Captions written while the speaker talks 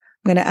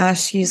I'm going to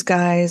ask you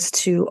guys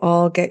to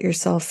all get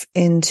yourself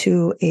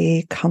into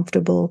a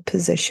comfortable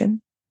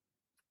position.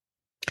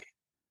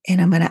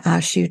 And I'm going to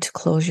ask you to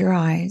close your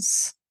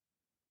eyes.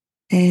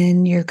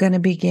 And you're going to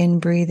begin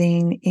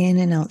breathing in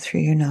and out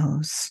through your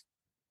nose.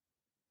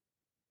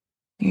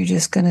 You're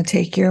just going to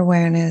take your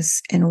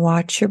awareness and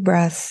watch your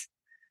breath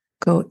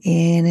go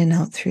in and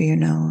out through your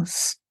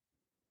nose.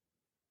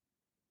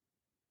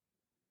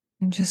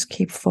 And just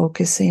keep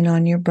focusing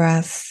on your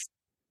breath.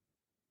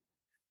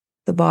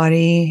 The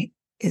body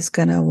is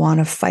going to want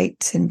to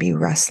fight and be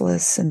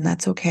restless, and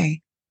that's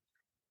okay.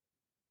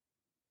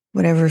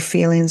 Whatever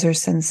feelings or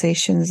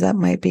sensations that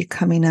might be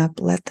coming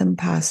up, let them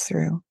pass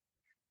through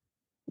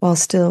while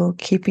still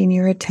keeping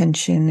your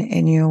attention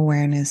and your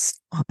awareness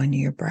on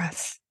your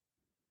breath.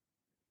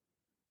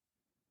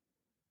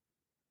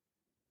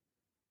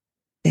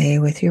 Stay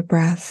with your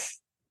breath.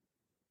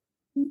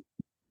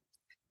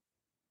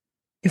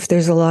 If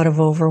there's a lot of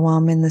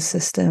overwhelm in the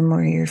system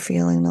or you're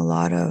feeling a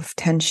lot of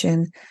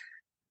tension,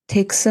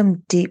 take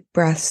some deep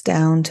breaths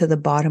down to the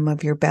bottom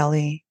of your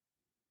belly.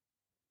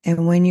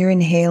 And when you're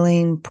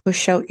inhaling,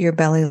 push out your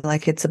belly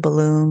like it's a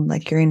balloon,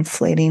 like you're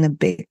inflating a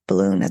big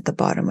balloon at the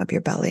bottom of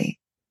your belly.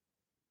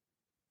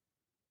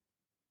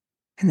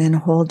 And then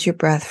hold your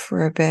breath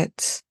for a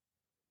bit.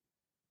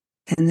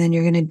 And then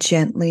you're going to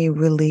gently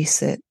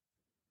release it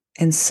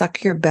and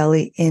suck your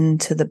belly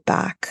into the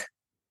back.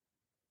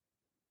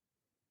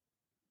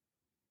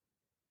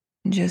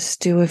 And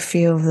just do a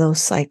few of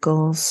those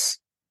cycles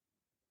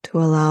to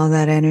allow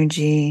that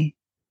energy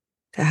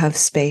to have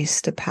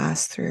space to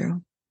pass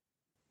through,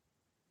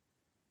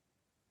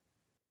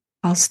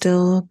 while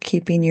still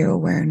keeping your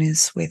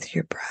awareness with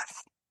your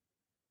breath.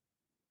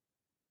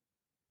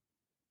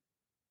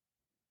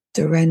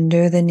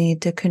 Surrender the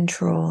need to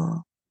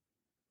control.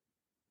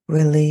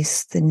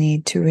 Release the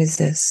need to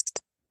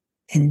resist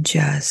and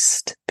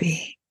just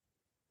be.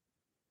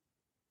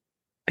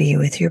 Be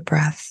with your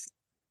breath.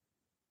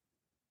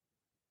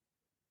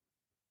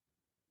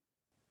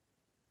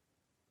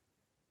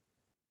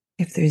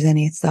 If there's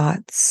any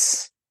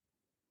thoughts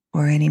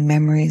or any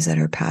memories that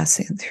are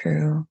passing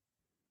through,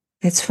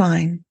 it's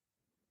fine.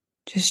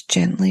 Just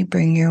gently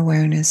bring your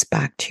awareness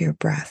back to your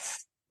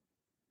breath.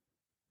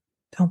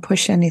 Don't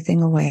push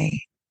anything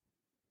away.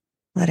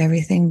 Let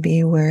everything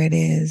be where it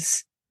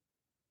is,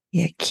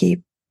 yet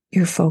keep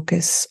your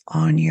focus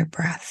on your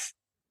breath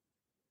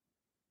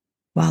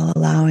while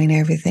allowing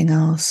everything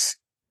else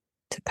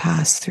to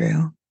pass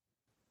through.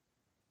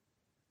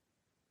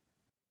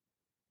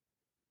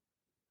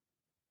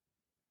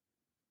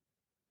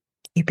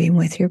 Keeping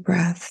with your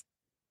breath.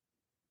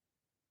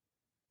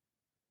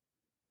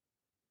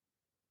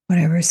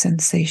 Whatever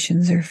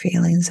sensations or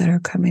feelings that are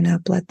coming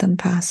up, let them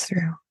pass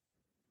through.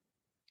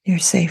 You're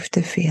safe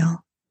to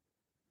feel.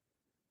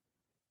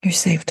 You're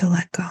safe to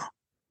let go.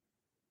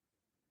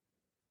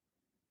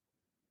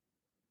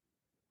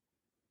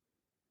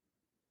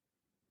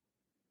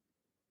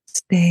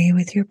 Stay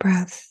with your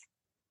breath.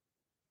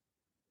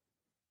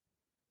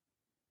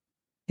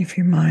 If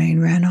your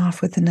mind ran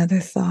off with another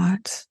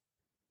thought,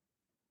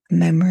 a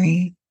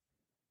memory,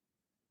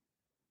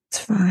 it's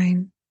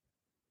fine.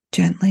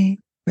 Gently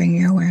bring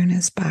your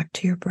awareness back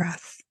to your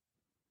breath.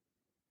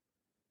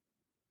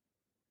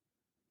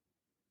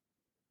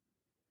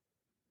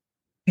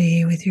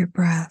 Be with your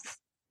breath.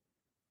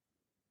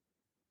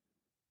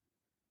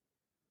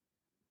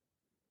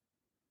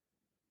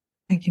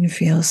 I can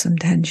feel some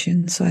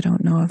tension, so I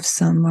don't know if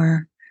some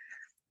are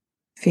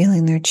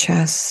feeling their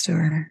chest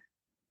or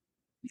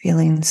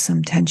feeling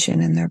some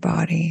tension in their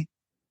body.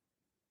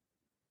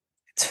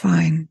 It's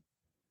fine.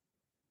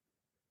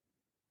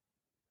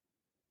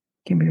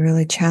 It can be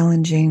really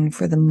challenging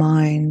for the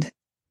mind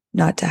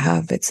not to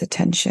have its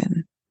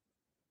attention.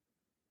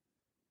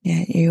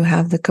 Yet you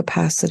have the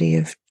capacity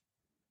of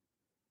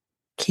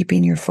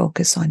keeping your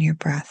focus on your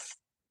breath.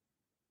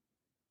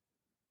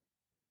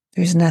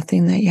 There's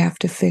nothing that you have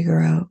to figure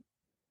out.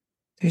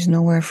 There's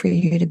nowhere for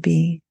you to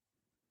be.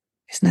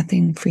 There's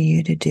nothing for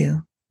you to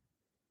do.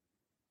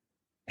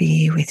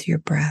 Be with your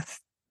breath.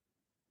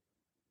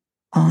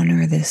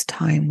 Honor this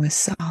time with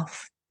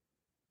self.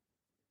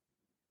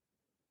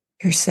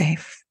 You're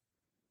safe.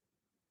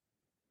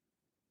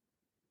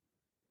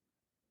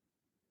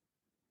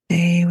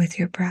 Stay with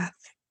your breath.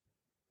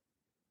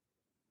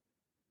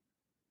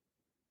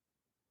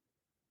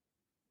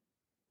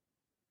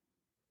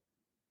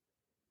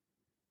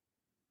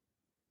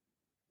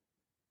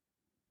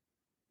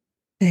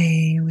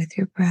 Stay with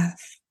your breath.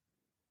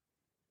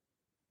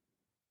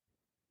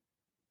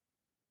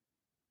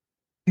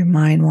 Your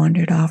mind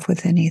wandered off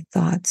with any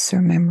thoughts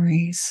or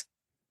memories.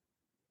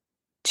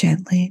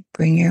 Gently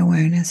bring your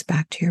awareness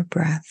back to your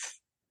breath.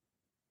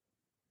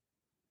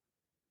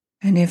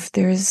 And if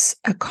there's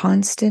a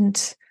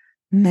constant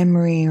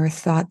memory or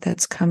thought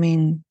that's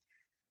coming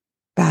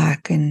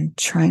back and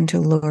trying to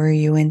lure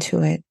you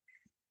into it,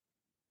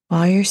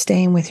 while you're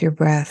staying with your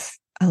breath,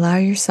 allow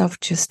yourself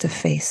just to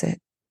face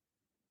it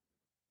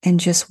and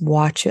just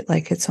watch it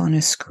like it's on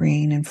a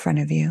screen in front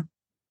of you.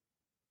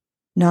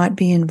 Not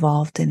be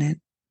involved in it.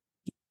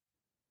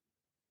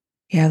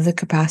 You have the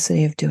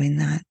capacity of doing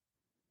that,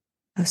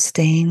 of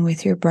staying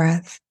with your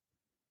breath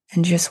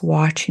and just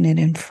watching it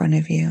in front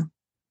of you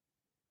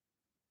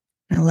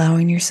and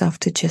allowing yourself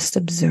to just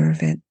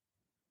observe it,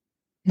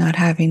 not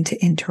having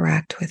to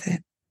interact with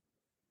it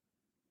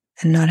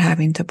and not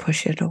having to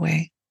push it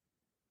away.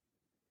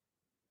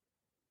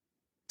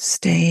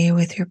 Stay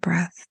with your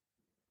breath.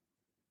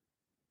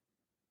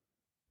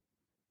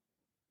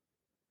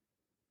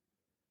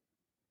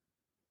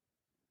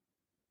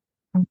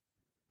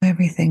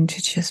 Everything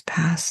to just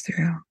pass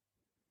through.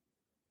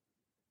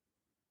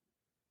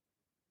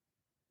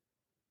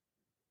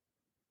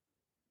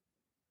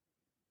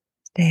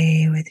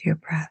 Stay with your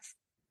breath.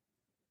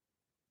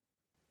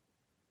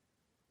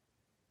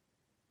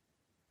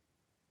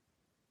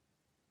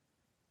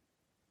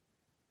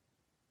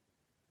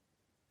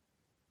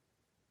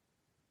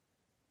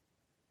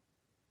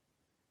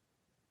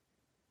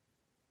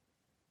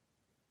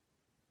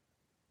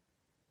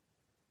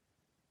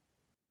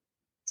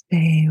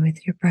 Stay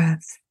with your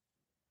breath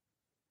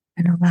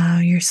and allow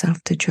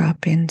yourself to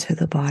drop into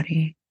the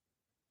body.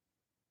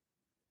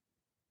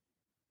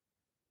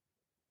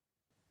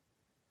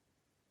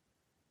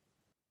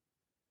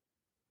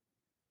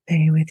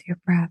 Stay with your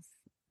breath.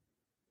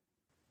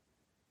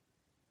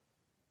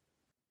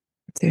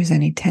 If there's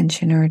any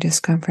tension or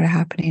discomfort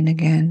happening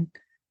again,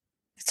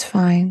 it's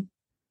fine.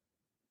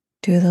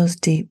 Do those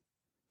deep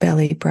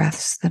belly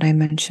breaths that I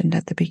mentioned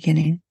at the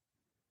beginning.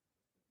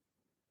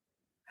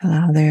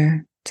 Allow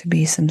there to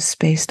be some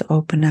space to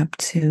open up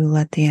to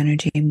let the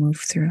energy move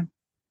through.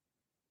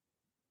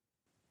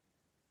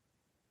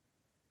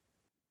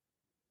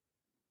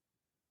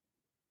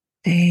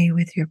 Stay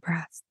with your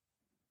breath.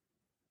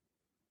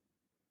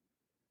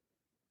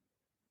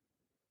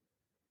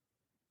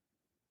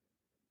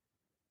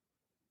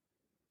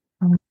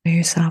 Allow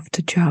yourself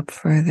to drop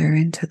further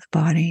into the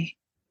body,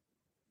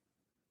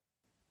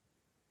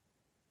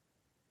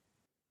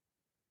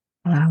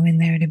 allowing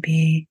there to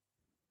be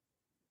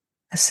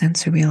a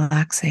sense of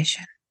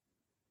relaxation,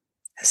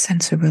 a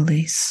sense of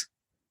release.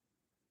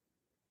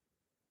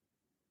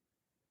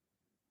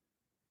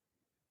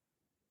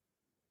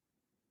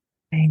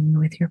 Staying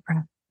with your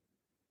breath.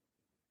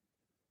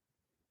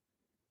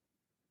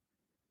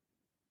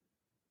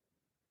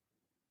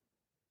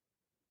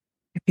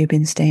 If you've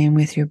been staying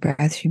with your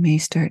breath, you may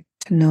start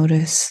to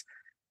notice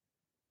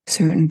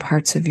certain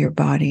parts of your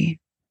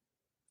body.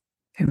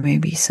 There may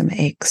be some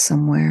ache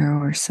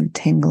somewhere, or some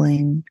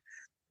tingling,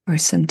 or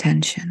some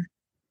tension.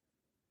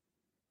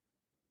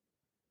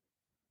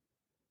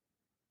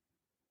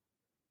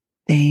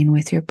 Staying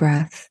with your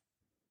breath,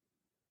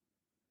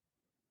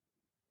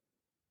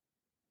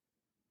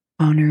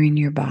 honoring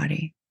your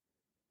body,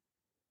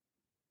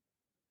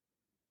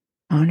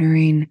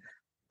 honoring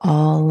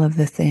all of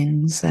the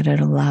things that it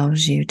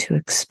allows you to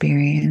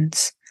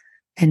experience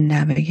and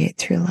navigate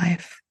through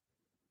life.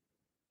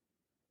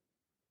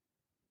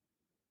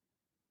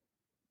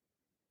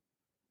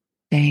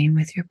 Staying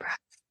with your breath,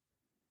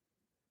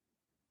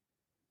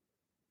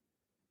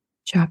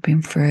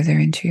 dropping further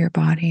into your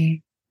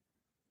body,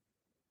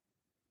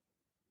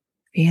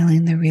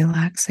 feeling the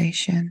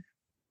relaxation,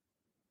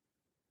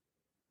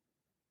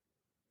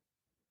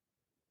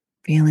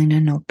 feeling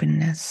an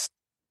openness,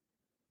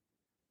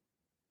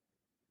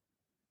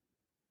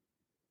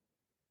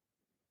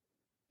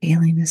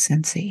 feeling a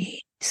sense of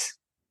ease.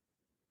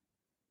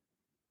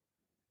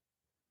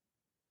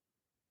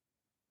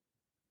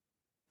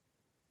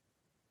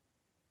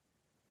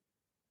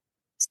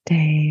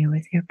 Stay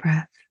with your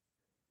breath.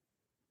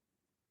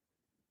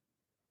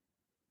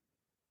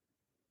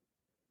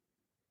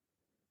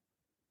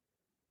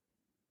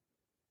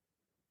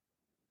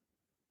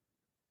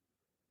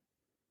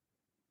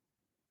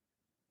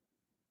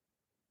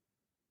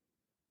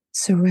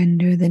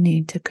 Surrender the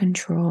need to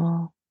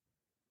control.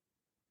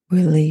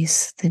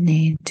 Release the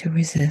need to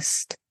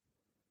resist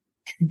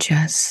and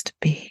just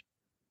be.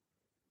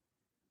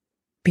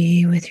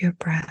 Be with your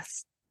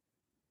breath.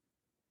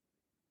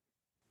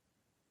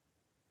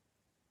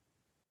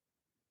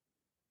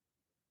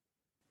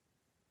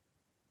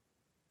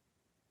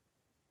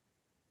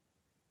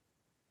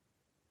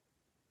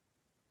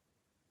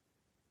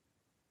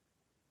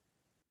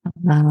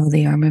 Allow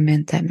the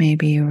armament that may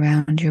be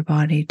around your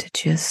body to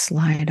just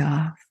slide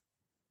off.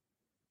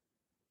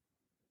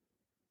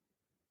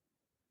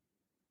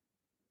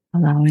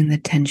 Allowing the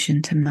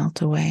tension to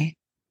melt away.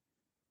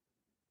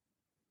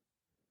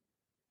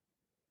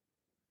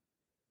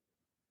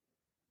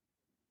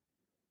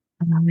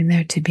 Allowing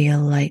there to be a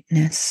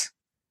lightness,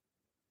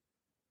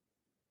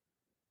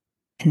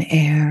 an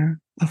air,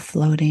 a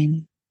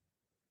floating,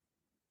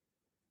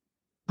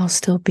 while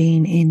still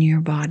being in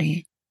your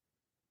body.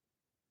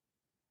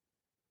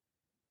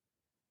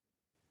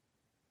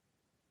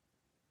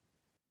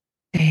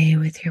 Stay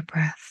with your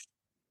breath.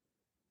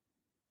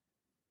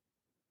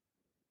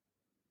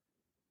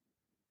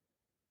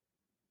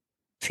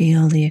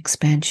 Feel the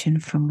expansion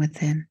from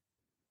within.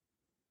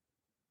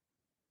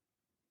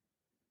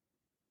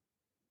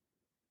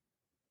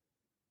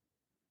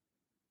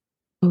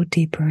 Go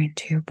deeper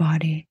into your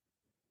body.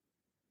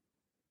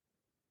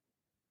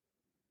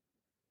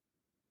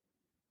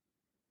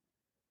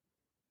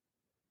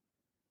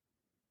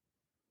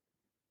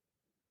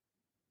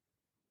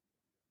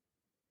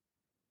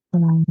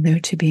 Allow there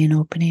to be an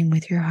opening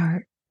with your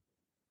heart.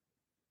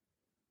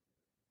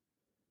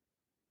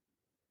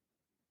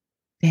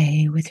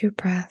 Stay with your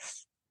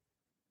breath.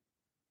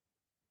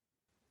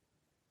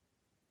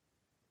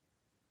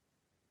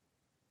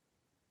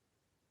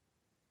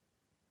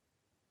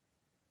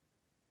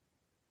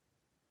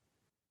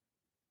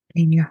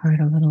 In your heart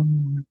a little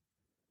more.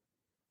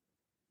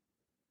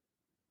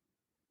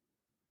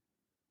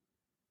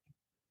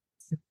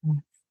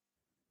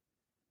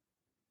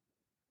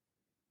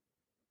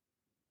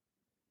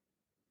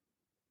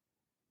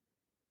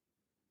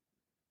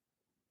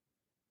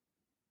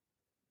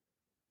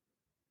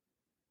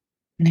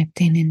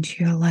 Connecting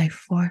into your life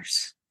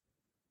force.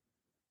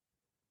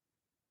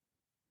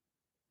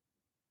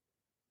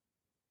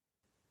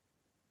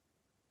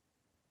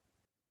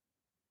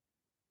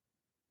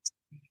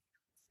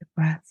 The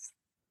breath.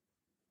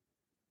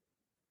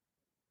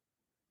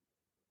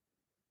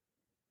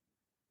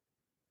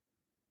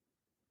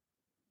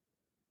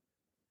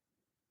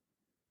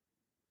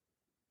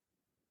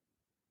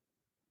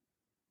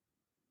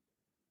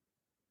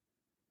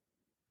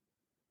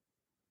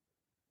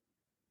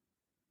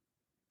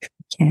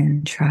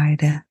 Can try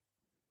to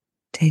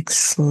take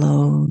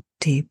slow,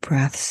 deep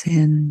breaths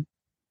in,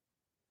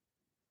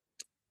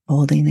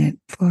 holding it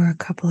for a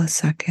couple of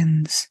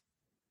seconds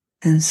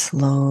and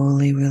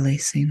slowly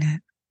releasing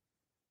it,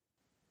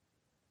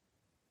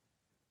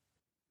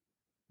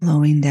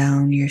 slowing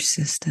down your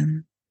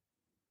system.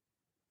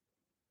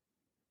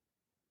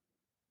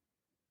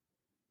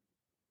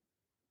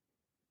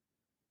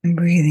 And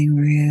breathing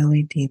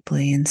really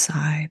deeply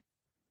inside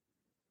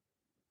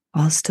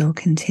while still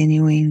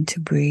continuing to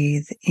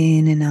breathe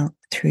in and out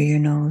through your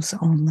nose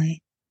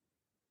only.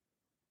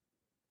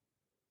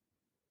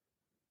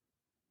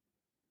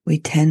 We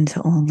tend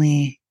to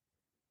only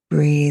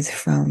breathe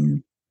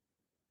from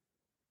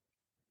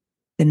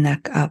the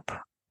neck up,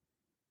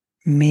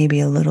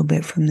 maybe a little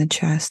bit from the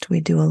chest. We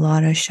do a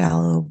lot of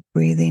shallow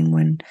breathing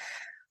when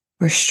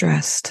we're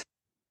stressed,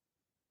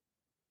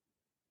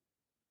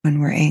 when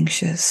we're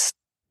anxious,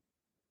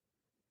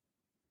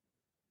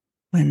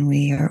 when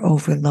we are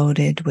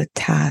overloaded with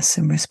tasks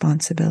and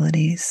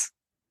responsibilities.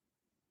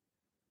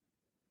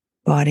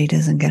 Body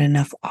doesn't get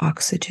enough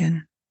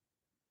oxygen.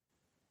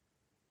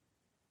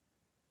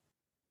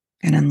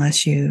 And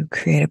unless you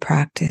create a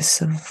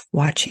practice of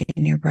watching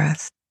your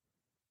breath,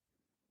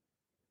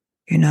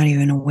 you're not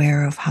even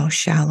aware of how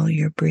shallow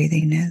your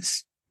breathing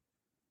is.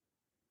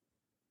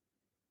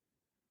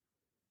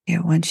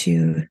 Yet once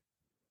you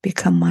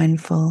become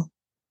mindful,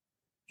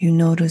 you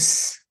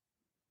notice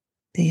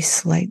these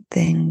slight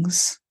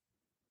things,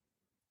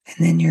 and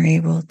then you're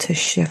able to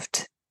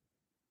shift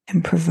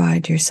and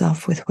provide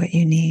yourself with what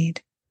you need.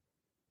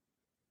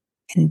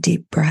 And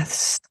deep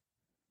breaths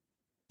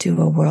do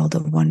a world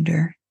of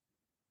wonder.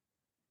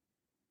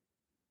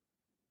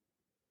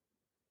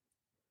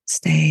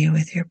 Stay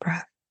with your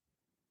breath.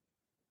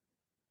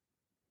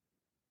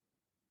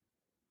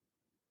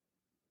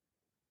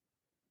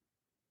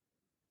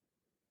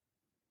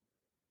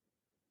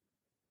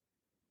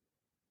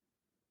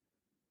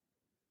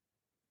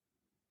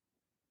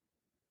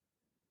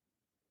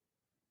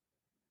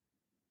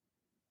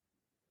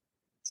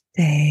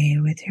 Stay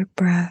with your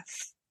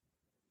breath.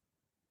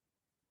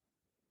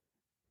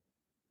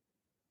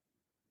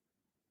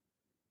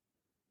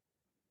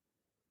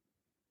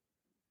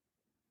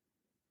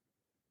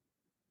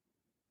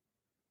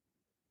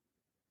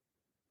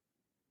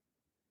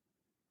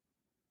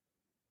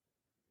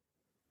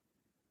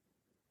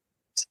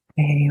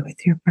 Stay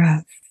with your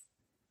breath.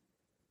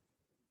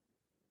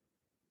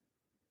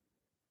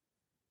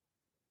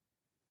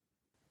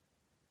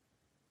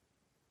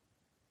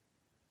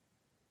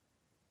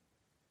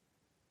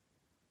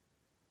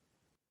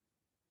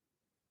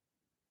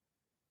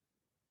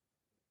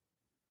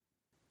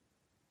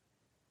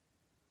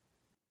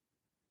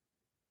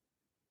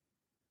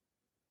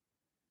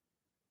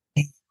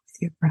 Stay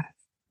with your breath.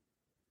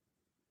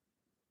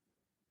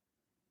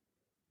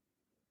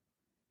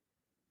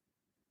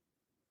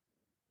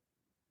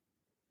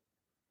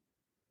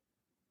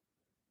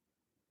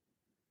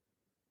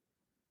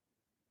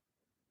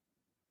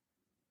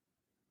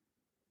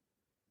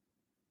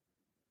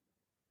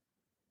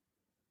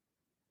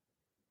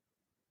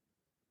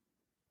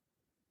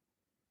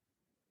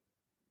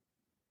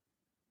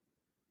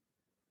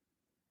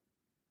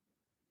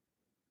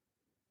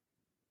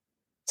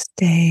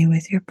 Stay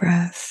with your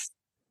breath.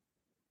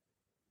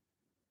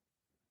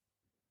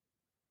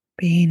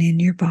 Being in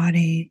your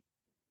body,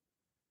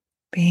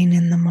 being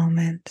in the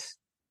moment,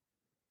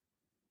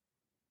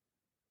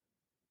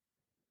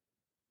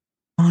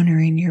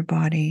 honoring your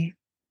body,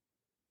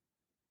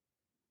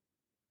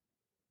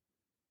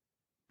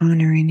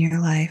 honoring your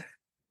life,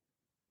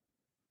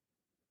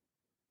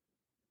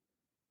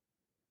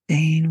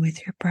 staying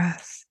with your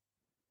breath.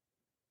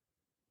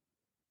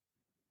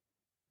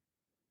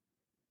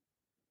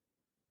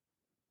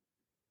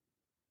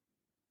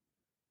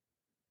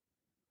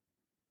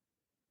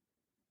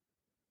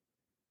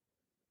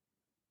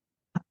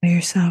 Allow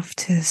yourself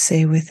to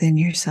say within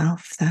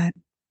yourself that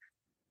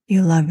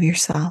you love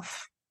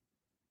yourself.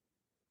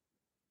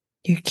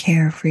 You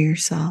care for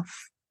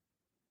yourself.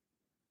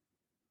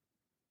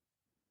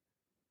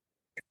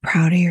 You're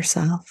proud of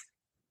yourself.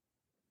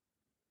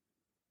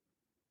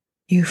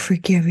 You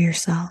forgive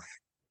yourself.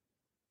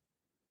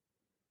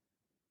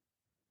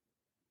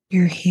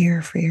 You're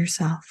here for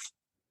yourself.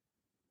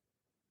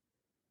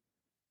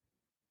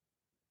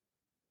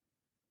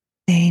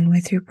 Staying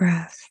with your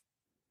breath.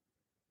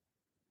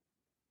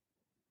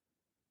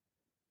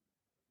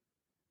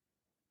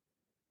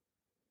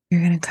 You're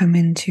going to come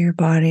into your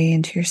body,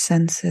 into your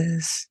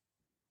senses,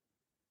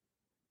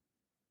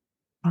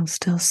 while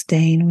still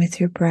staying with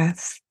your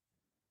breath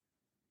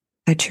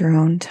at your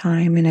own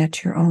time and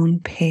at your own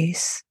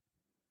pace.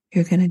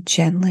 You're going to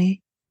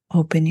gently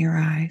open your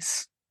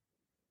eyes.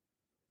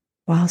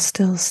 While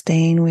still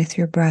staying with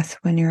your breath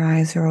when your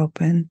eyes are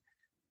open,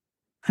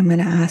 I'm going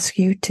to ask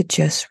you to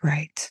just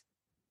write.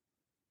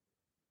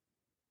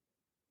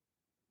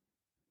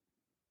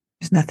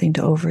 There's nothing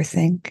to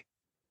overthink.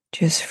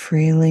 Just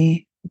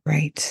freely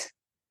write.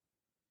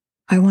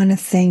 I want to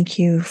thank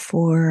you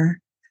for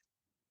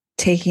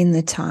taking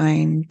the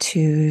time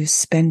to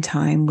spend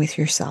time with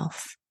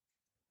yourself,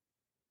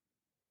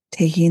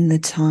 taking the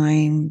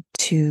time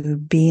to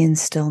be in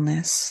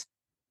stillness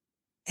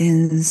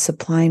and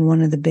supplying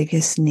one of the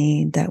biggest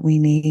needs that we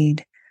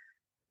need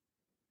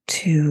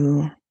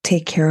to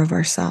take care of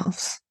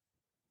ourselves.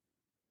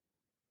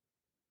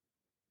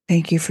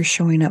 Thank you for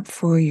showing up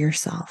for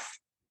yourself.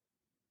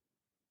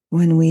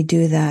 When we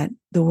do that,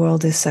 the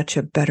world is such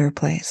a better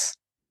place.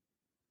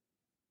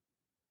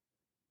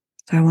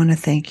 So I want to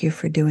thank you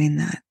for doing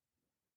that.